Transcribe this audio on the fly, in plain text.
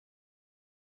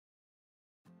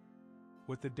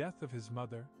With the death of his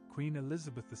mother, Queen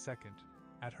Elizabeth II,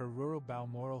 at her rural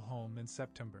Balmoral home in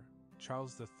September,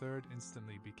 Charles III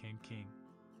instantly became king.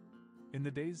 In the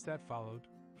days that followed,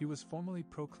 he was formally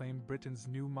proclaimed Britain's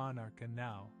new monarch, and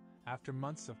now, after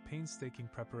months of painstaking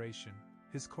preparation,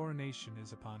 his coronation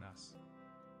is upon us.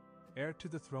 Heir to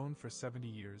the throne for 70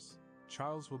 years,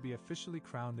 Charles will be officially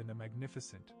crowned in a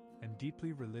magnificent and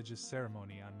deeply religious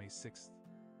ceremony on May 6th.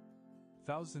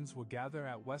 Thousands will gather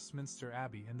at Westminster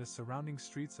Abbey and the surrounding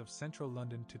streets of central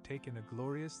London to take in a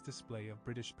glorious display of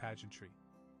British pageantry.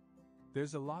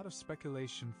 There's a lot of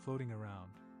speculation floating around,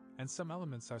 and some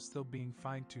elements are still being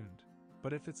fine-tuned,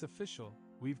 but if it's official,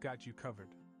 we've got you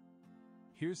covered.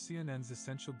 Here's CNN's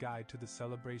essential guide to the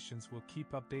celebrations. We'll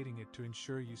keep updating it to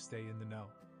ensure you stay in the know.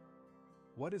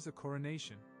 What is a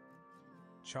coronation?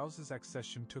 Charles's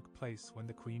accession took place when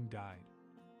the Queen died.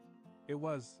 It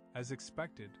was, as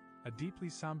expected, a deeply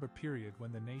somber period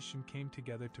when the nation came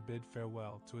together to bid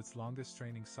farewell to its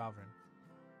longest-reigning sovereign.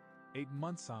 8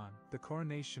 months on, the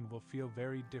coronation will feel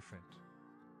very different.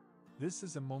 This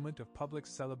is a moment of public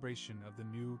celebration of the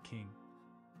new king.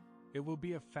 It will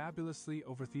be a fabulously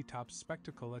over-the-top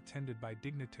spectacle attended by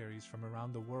dignitaries from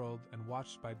around the world and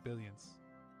watched by billions.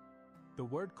 The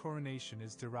word coronation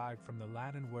is derived from the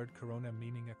Latin word corona,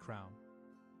 meaning a crown.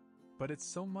 But it's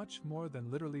so much more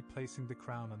than literally placing the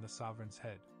crown on the sovereign's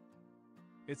head.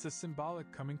 It's a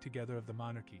symbolic coming together of the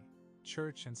monarchy,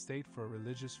 church and state for a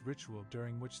religious ritual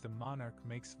during which the monarch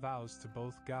makes vows to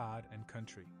both God and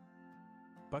country.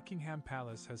 Buckingham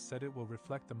Palace has said it will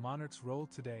reflect the monarch's role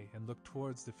today and look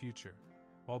towards the future,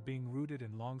 while being rooted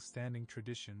in long-standing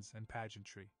traditions and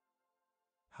pageantry.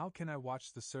 How can I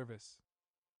watch the service?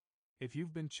 If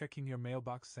you've been checking your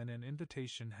mailbox and an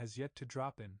invitation has yet to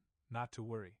drop in, not to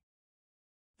worry.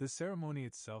 The ceremony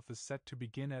itself is set to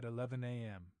begin at 11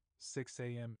 a.m., 6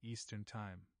 a.m. Eastern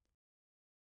Time.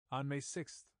 On May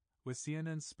 6th, with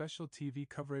CNN's special TV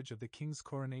coverage of the King's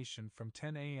coronation from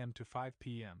 10 a.m. to 5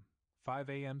 p.m., 5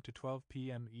 a.m. to 12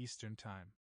 p.m. Eastern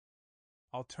Time.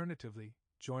 Alternatively,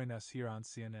 join us here on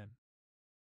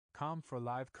CNN.com for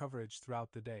live coverage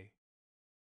throughout the day.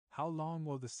 How long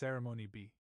will the ceremony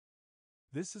be?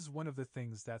 This is one of the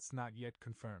things that's not yet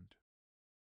confirmed.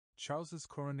 Charles's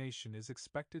coronation is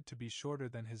expected to be shorter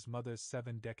than his mother's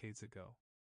 7 decades ago.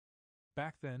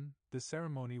 Back then, the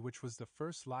ceremony, which was the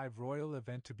first live royal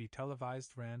event to be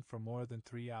televised, ran for more than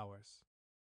 3 hours.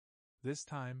 This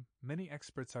time, many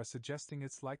experts are suggesting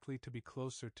it's likely to be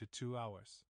closer to 2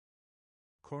 hours.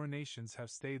 Coronations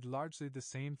have stayed largely the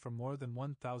same for more than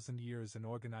 1,000 years, and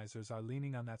organizers are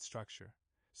leaning on that structure,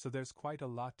 so there's quite a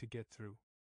lot to get through.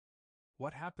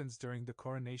 What happens during the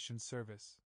coronation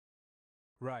service?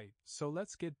 Right, so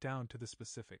let's get down to the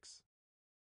specifics.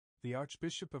 The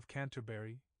Archbishop of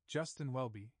Canterbury, Justin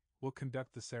Welby, will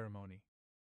conduct the ceremony.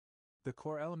 The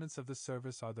core elements of the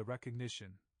service are the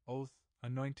recognition, oath,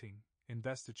 anointing,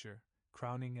 investiture,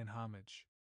 crowning, and homage.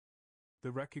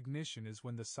 The recognition is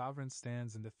when the sovereign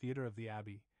stands in the theatre of the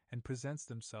Abbey and presents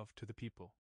himself to the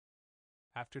people.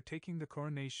 After taking the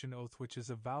coronation oath, which is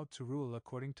a vow to rule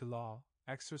according to law,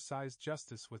 exercise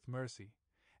justice with mercy,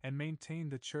 and maintain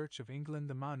the Church of England,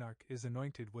 the monarch is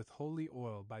anointed with holy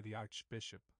oil by the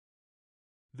Archbishop.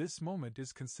 This moment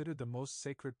is considered the most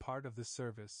sacred part of the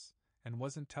service, and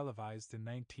wasn't televised in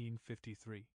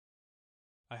 1953.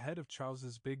 Ahead of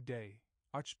Charles's big day,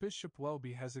 Archbishop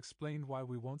Welby has explained why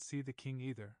we won't see the king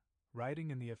either,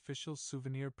 writing in the official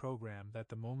souvenir program that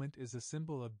the moment is a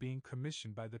symbol of being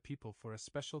commissioned by the people for a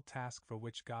special task for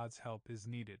which God's help is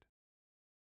needed.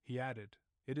 He added,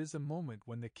 "It is a moment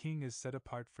when the king is set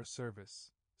apart for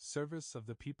service of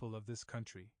the people of this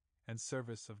country, and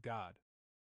service of God."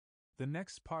 The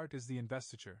next part is the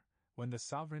investiture, when the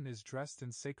sovereign is dressed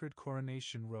in sacred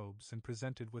coronation robes and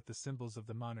presented with the symbols of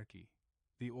the monarchy,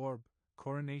 the orb,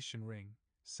 coronation ring,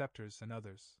 scepters, and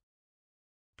others.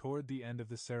 Toward the end of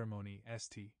the ceremony,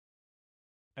 St.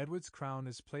 Edward's crown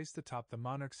is placed atop the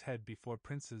monarch's head before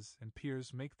princes and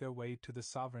peers make their way to the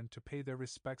sovereign to pay their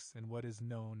respects in what is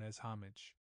known as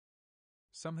homage.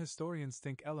 Some historians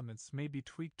think elements may be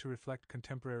tweaked to reflect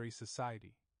contemporary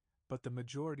society, but the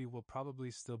majority will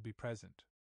probably still be present.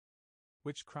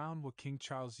 Which crown will King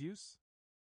Charles use?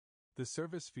 The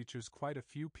service features quite a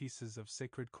few pieces of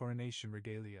sacred coronation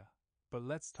regalia, but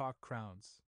let's talk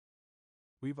crowns.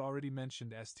 We've already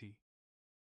mentioned St.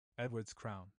 Edward's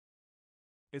crown.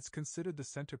 It's considered the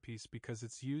centerpiece because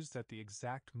it's used at the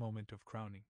exact moment of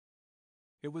crowning.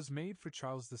 It was made for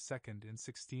Charles II in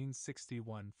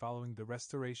 1661 following the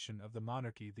restoration of the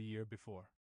monarchy the year before.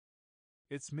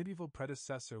 Its medieval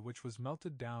predecessor, which was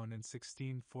melted down in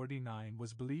 1649,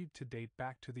 was believed to date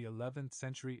back to the 11th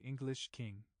century English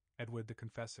king, Edward the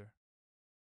Confessor.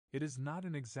 It is not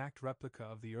an exact replica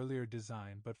of the earlier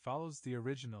design but follows the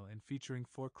original in featuring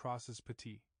 4 crosses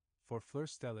petit, 4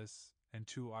 fleurs stellis, and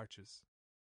 2 arches.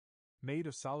 Made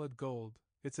of solid gold,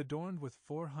 it's adorned with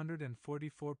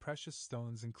 444 precious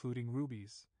stones including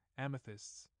rubies,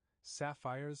 amethysts,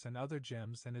 sapphires and other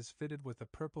gems and is fitted with a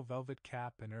purple velvet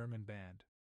cap and ermine band.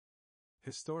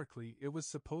 Historically, it was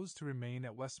supposed to remain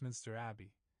at Westminster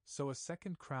Abbey, so a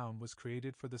second crown was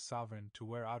created for the sovereign to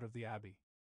wear out of the abbey.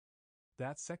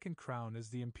 That second crown is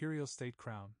the imperial state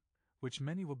crown, which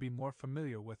many will be more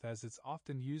familiar with as it's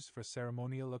often used for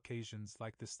ceremonial occasions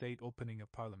like the state opening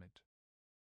of Parliament.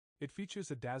 It features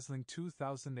a dazzling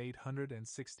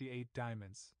 2,868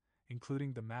 diamonds,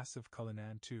 including the massive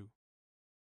Cullinan II.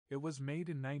 It was made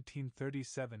in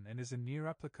 1937 and is a near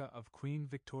replica of Queen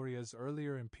Victoria's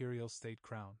earlier imperial state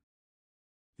crown.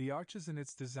 The arches in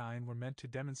its design were meant to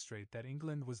demonstrate that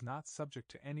England was not subject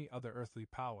to any other earthly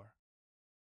power.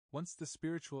 Once the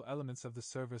spiritual elements of the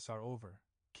service are over,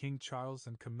 King Charles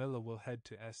and Camilla will head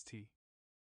to St.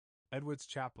 Edward's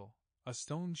Chapel, a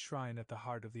stone shrine at the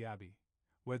heart of the abbey,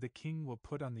 where the king will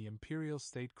put on the imperial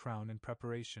state crown in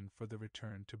preparation for the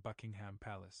return to Buckingham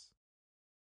Palace.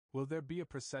 Will there be a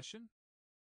procession?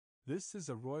 This is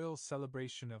a royal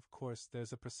celebration, of course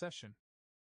there's a procession.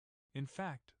 In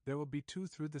fact, there will be 2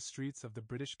 through the streets of the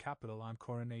British capital on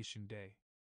Coronation Day.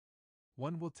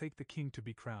 One will take the king to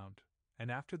be crowned,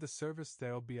 and after the service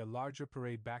there will be a larger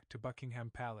parade back to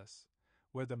Buckingham Palace,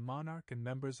 where the monarch and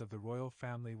members of the royal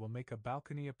family will make a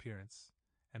balcony appearance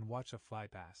and watch a fly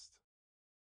past.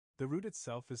 The route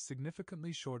itself is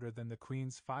significantly shorter than the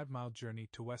Queen's 5-mile journey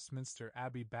to Westminster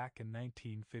Abbey back in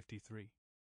 1953.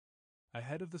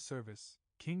 Ahead of the service,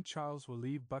 King Charles will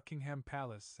leave Buckingham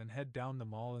Palace and head down the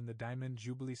Mall in the Diamond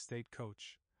Jubilee State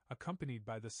Coach, accompanied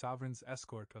by the sovereign's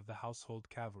escort of the Household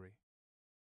Cavalry.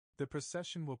 The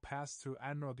procession will pass through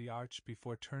Admiralty Arch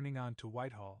before turning on to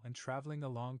Whitehall and travelling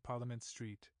along Parliament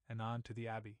Street and on to the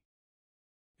Abbey.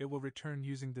 It will return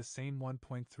using the same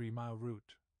 1.3-mile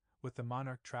route, with the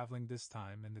monarch travelling this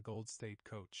time in the Gold State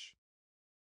Coach.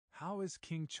 How is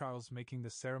King Charles making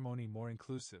the ceremony more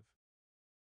inclusive?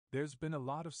 There's been a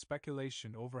lot of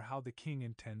speculation over how the king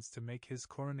intends to make his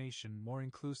coronation more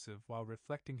inclusive while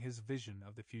reflecting his vision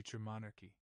of the future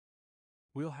monarchy.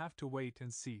 We'll have to wait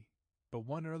and see. But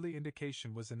one early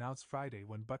indication was announced Friday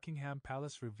when Buckingham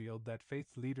Palace revealed that faith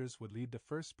leaders would lead the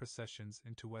first processions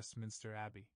into Westminster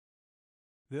Abbey.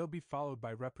 They'll be followed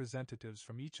by representatives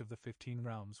from each of the 15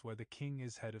 realms where the king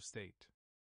is head of state.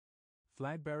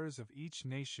 Flag bearers of each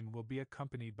nation will be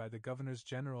accompanied by the governors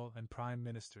general and prime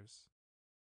ministers.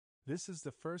 This is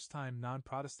the first time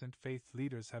non-Protestant faith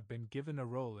leaders have been given a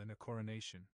role in a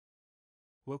coronation.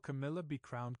 Will Camilla be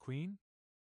crowned queen?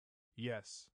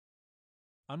 Yes.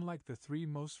 Unlike the 3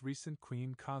 most recent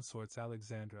queen consorts,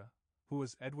 Alexandra, who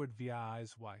was Edward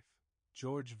VI's wife,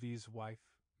 George V's wife,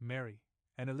 Mary,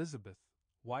 and Elizabeth,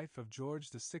 wife of George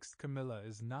VI, Camilla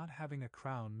is not having a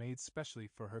crown made specially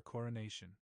for her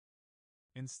coronation.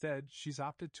 Instead, she's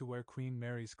opted to wear Queen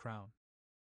Mary's crown.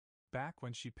 Back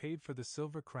when she paid for the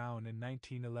silver crown in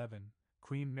 1911,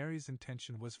 Queen Mary's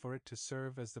intention was for it to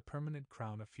serve as the permanent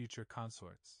crown of future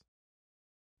consorts.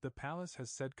 The palace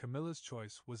has said Camilla's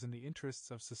choice was in the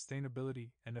interests of sustainability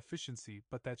and efficiency,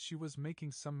 but that she was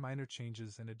making some minor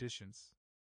changes and additions.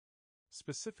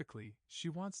 Specifically, she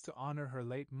wants to honor her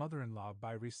late mother-in-law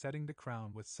by resetting the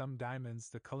crown with some diamonds,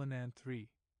 the Cullinan III,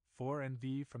 IV and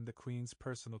V from the Queen's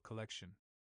personal collection.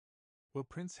 Will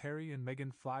Prince Harry and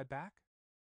Meghan fly back?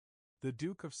 The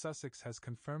Duke of Sussex has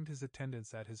confirmed his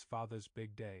attendance at his father's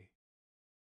big day.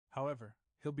 However,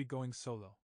 he'll be going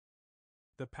solo.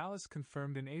 The palace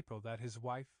confirmed in April that his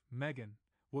wife, Meghan,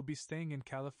 will be staying in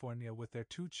California with their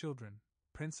 2 children,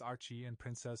 Prince Archie and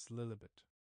Princess Lilibet.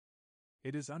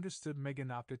 It is understood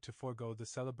Meghan opted to forego the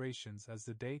celebrations as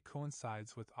the day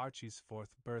coincides with Archie's 4th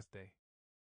birthday.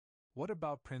 What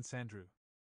about Prince Andrew?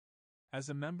 As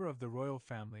a member of the royal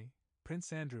family,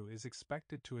 Prince Andrew is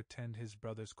expected to attend his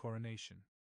brother's coronation.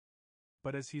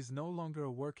 But as he's no longer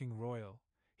a working royal,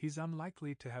 he's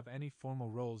unlikely to have any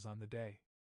formal roles on the day.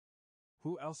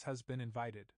 Who else has been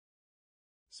invited?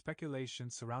 Speculation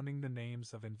surrounding the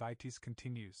names of invitees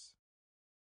continues.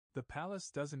 The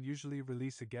palace doesn't usually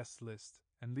release a guest list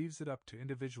and leaves it up to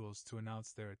individuals to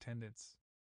announce their attendance.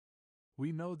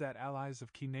 We know that allies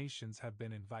of key nations have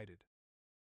been invited.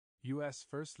 U.S.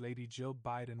 First Lady Jill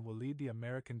Biden will lead the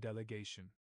American delegation.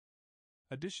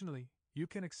 Additionally, you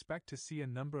can expect to see a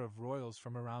number of royals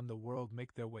from around the world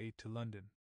make their way to London.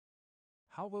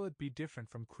 How will it be different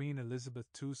from Queen Elizabeth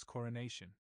II's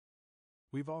coronation?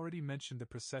 We've already mentioned the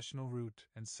processional route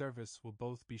and service will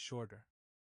both be shorter.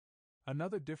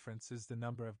 Another difference is the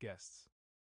number of guests.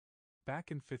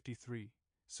 Back in 53,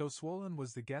 so swollen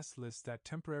was the guest list that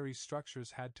temporary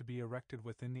structures had to be erected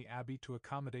within the abbey to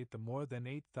accommodate the more than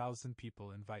 8,000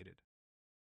 people invited.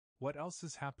 What else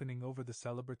is happening over the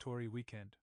celebratory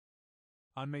weekend?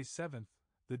 On May 7th,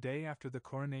 the day after the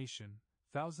coronation,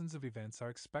 thousands of events are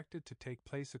expected to take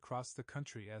place across the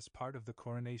country as part of the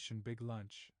Coronation Big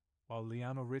Lunch, while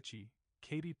Lionel Richie,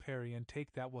 Katy Perry and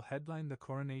Take That will headline the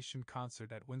coronation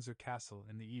concert at Windsor Castle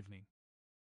in the evening.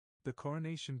 The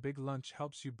Coronation Big Lunch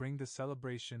helps you bring the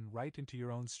celebration right into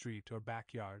your own street or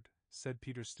backyard, said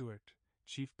Peter Stewart,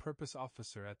 Chief Purpose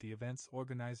Officer at the event's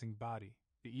organizing body,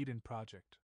 the Eden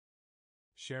Project.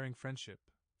 Sharing friendship,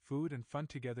 food and fun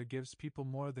together gives people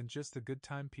more than just a good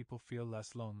time. People feel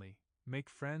less lonely, make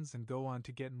friends and go on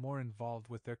to get more involved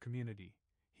with their community,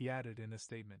 he added in a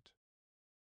statement.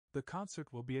 The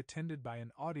concert will be attended by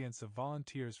an audience of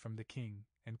volunteers from the King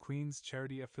and Queen's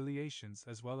charity affiliations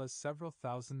as well as several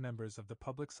thousand members of the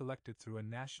public selected through a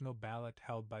national ballot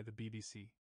held by the BBC.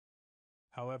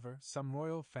 However, some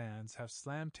royal fans have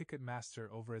slammed Ticketmaster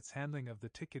over its handling of the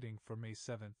ticketing for May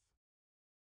 7th.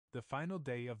 The final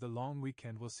day of the long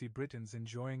weekend will see Britons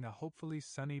enjoying a hopefully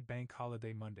sunny bank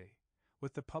holiday Monday,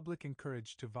 with the public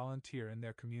encouraged to volunteer in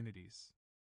their communities.